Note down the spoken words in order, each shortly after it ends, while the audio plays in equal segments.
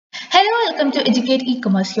welcome to Educate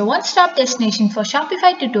E-commerce, your one-stop destination for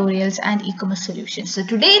Shopify tutorials and e-commerce solutions. So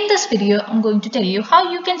today in this video, I'm going to tell you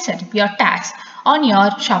how you can set up your tax on your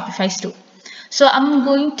Shopify store. So I'm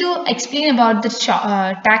going to explain about the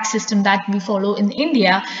tax system that we follow in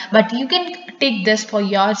India, but you can take this for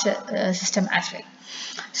your system as well.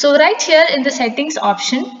 So right here in the settings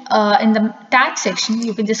option, in the tax section,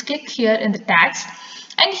 you can just click here in the tax,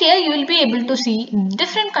 and here you will be able to see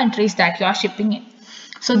different countries that you are shipping in.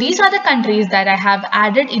 So these are the countries that I have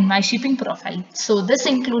added in my shipping profile. So this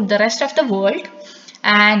includes the rest of the world,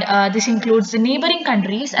 and this includes the neighboring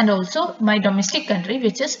countries and also my domestic country,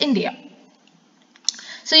 which is India.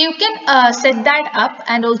 So you can set that up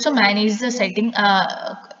and also manage the setting,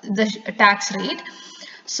 the tax rate.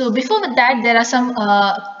 So before that, there are some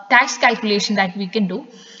tax calculation that we can do.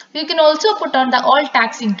 You can also put on the all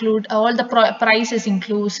tax include all the prices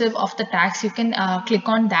inclusive of the tax. You can click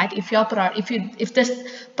on that if your if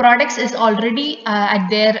this products is already at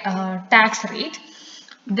their tax rate.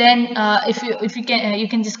 Then if you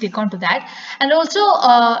can just click on to that, and also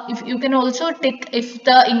if you can also tick if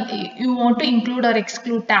you want to include or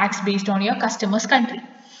exclude tax based on your customer's country.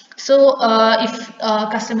 So if a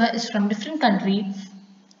customer is from different country,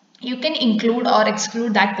 you can include or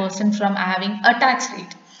exclude that person from having a tax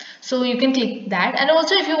rate. So you can click that, and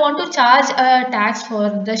also if you want to charge a tax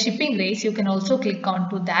for the shipping rates, you can also click on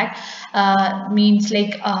to that. Means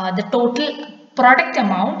like the total product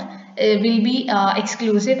amount will be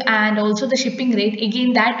exclusive, and also the shipping rate,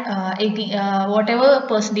 again that whatever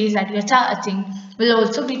percentage that you are charging will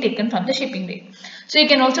also be taken from the shipping rate. So you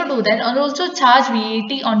can also do that, and also charge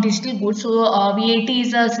VAT on digital goods. So VAT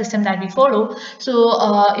is a system that we follow. So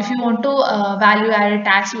if you want to value added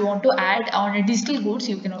tax you want to add on a digital goods,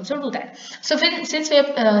 you can also do that. So since we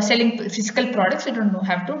are selling physical products, we don't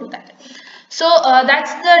have to do that. So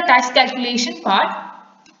that's the tax calculation part.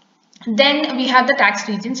 Then we have the tax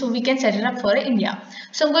region, so we can set it up for India.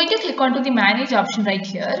 So I'm going to click on to the manage option right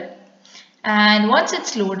here. And once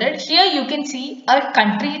it's loaded, here you can see a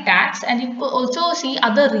country tax, and you can also see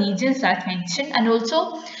other regions that mentioned, and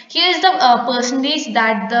also here is the percentage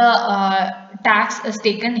that the tax is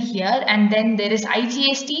taken here, and then there is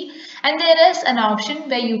IGST, and there is an option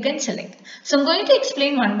where you can select. So I'm going to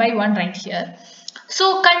explain one by one right here.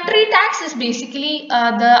 So country tax is basically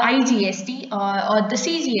the IGST or the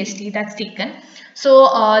CGST that's taken.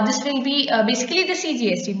 So this will be basically the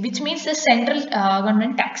CGST, which means the central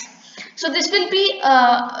government tax. So this will be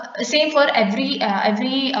same for every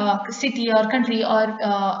city or country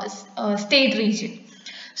or state region.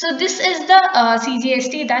 So this is the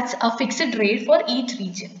CGST, that's a fixed rate for each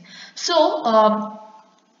region. So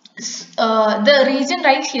the region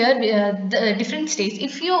right here, the different states,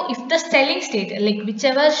 if the selling state, like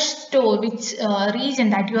whichever store, which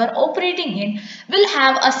region that you are operating in, will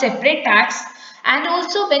have a separate tax. And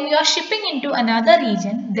also when you are shipping into another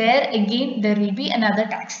region, there again there will be another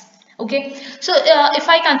tax. Okay, so if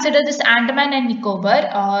I consider this Andaman and Nicobar,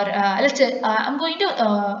 or let's say I'm going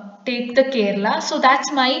to take the Kerala, so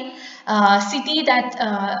that's my city that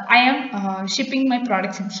I am shipping my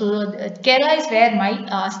products in. So Kerala is where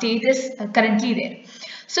my state is currently there.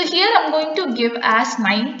 So here I'm going to give as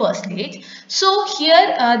 9%. So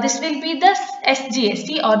here this will be the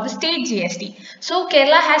SGST or the state GST. So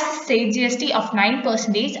Kerala has a state GST of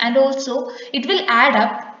 9%, and also it will add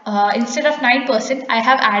up. Instead of 9%, I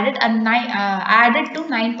have added added to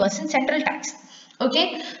 9% central tax.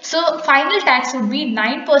 Okay, so final tax would be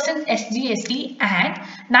 9% SGST and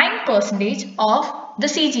 9% of the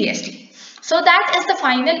CGST. So that is the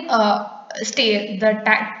final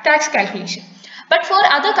tax calculation. But for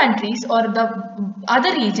other countries or the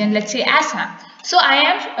other region, let's say Assam, so I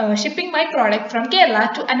am shipping my product from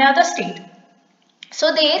Kerala to another state.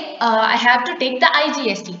 So there I have to take the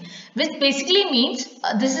IGST, which basically means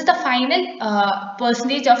this is the final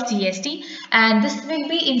percentage of GST, and this will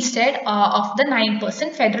be instead of the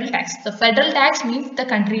 9% federal tax. The federal tax means the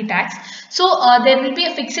country tax. So there will be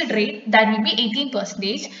a fixed rate that will be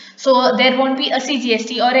 18%. So there won't be a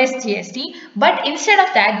CGST or SGST, but instead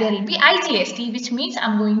of that there will be IGST, which means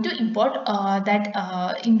I'm going to import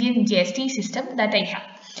that Indian GST system that I have.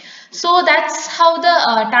 So that's how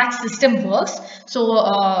the tax system works.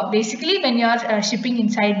 So basically when you are shipping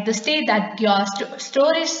inside the state that your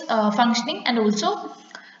store is functioning, and also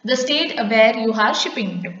the state where you are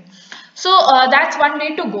shipping to. So that's one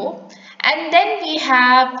way to go. And then we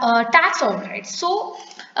have tax outright. So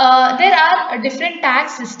there are different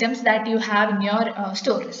tax systems that you have in your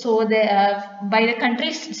store. So by the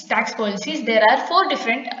country's tax policies, there are 4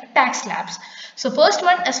 different tax slabs. So first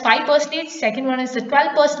one is 5%, second one is the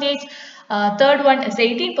 12%, third one is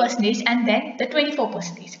 18%, and then the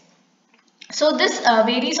 24%. So this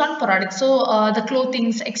varies on products. So the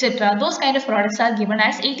clothings, etc., those kind of products are given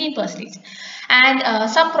as 18%, and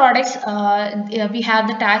some products we have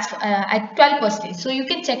the tax at 12%. So you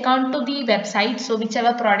can check on to the website. So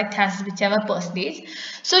whichever product has whichever percentage.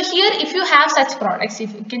 So here, if you have such products,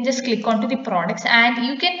 if you can just click onto the products, and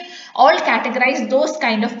you can all categorize those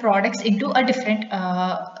kind of products into a different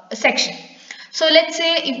section. So let's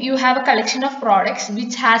say if you have a collection of products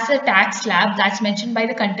which has a tax slab that's mentioned by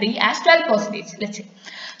the country as 12%, let's say.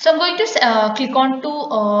 So I'm going to click on to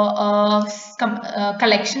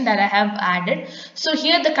collection that I have added. So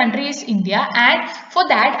here the country is India, and for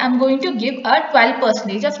that I'm going to give a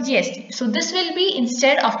 12% of GST. So this will be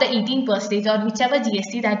instead of the 18% or whichever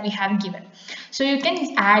GST that we have given. So you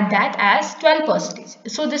can add that as 12%.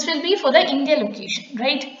 So this will be for the India location,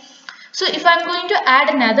 right? So if I'm going to add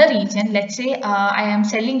another region, let's say I am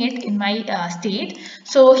selling it in my state.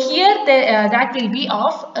 So here that will be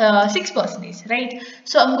of 6%, right?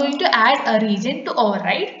 So I'm going to add a region to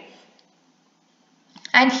override.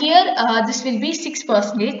 And here this will be 6%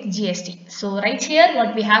 GST. So right here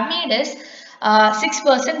what we have made is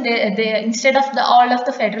 6%. Instead of all of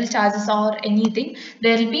the federal charges or anything,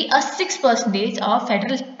 there will be a 6% of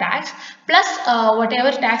federal tax plus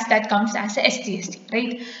whatever tax that comes as a SGST,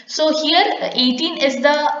 right? So here 18 is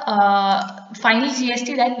the final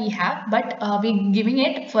GST that we have, but we're giving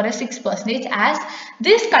it for a 6%, as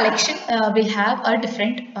this collection will have a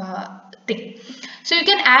different thing. So you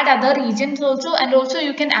can add other regions also, and also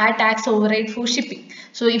you can add tax override for shipping.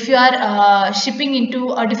 So if you are shipping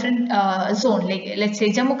into a different zone, like let's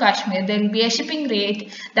say Jammu Kashmir, there will be a shipping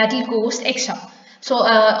rate that will cost extra. So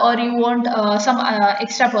or you want some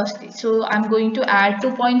extra percentage. So I'm going to add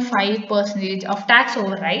 2.5% of tax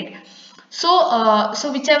override. So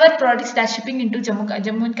so whichever products that shipping into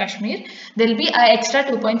Jammu and Kashmir, there will be an extra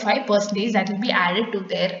 2.5% that will be added to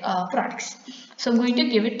their products. So I'm going to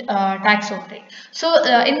give it tax override. So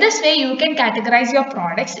in this way you can categorize your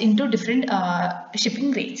products into different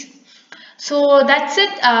shipping rates. So that's it.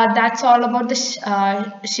 That's all about the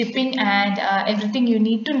shipping and everything you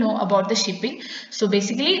need to know about the shipping. So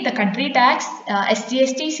basically the country tax,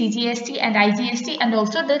 SGST, CGST and IGST, and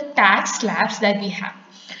also the tax slabs that we have.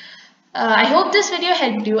 I hope this video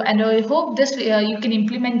helped you, and I hope this you can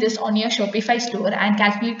implement this on your Shopify store and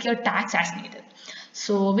calculate your tax as needed.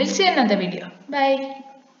 So we'll see you in another video. Bye.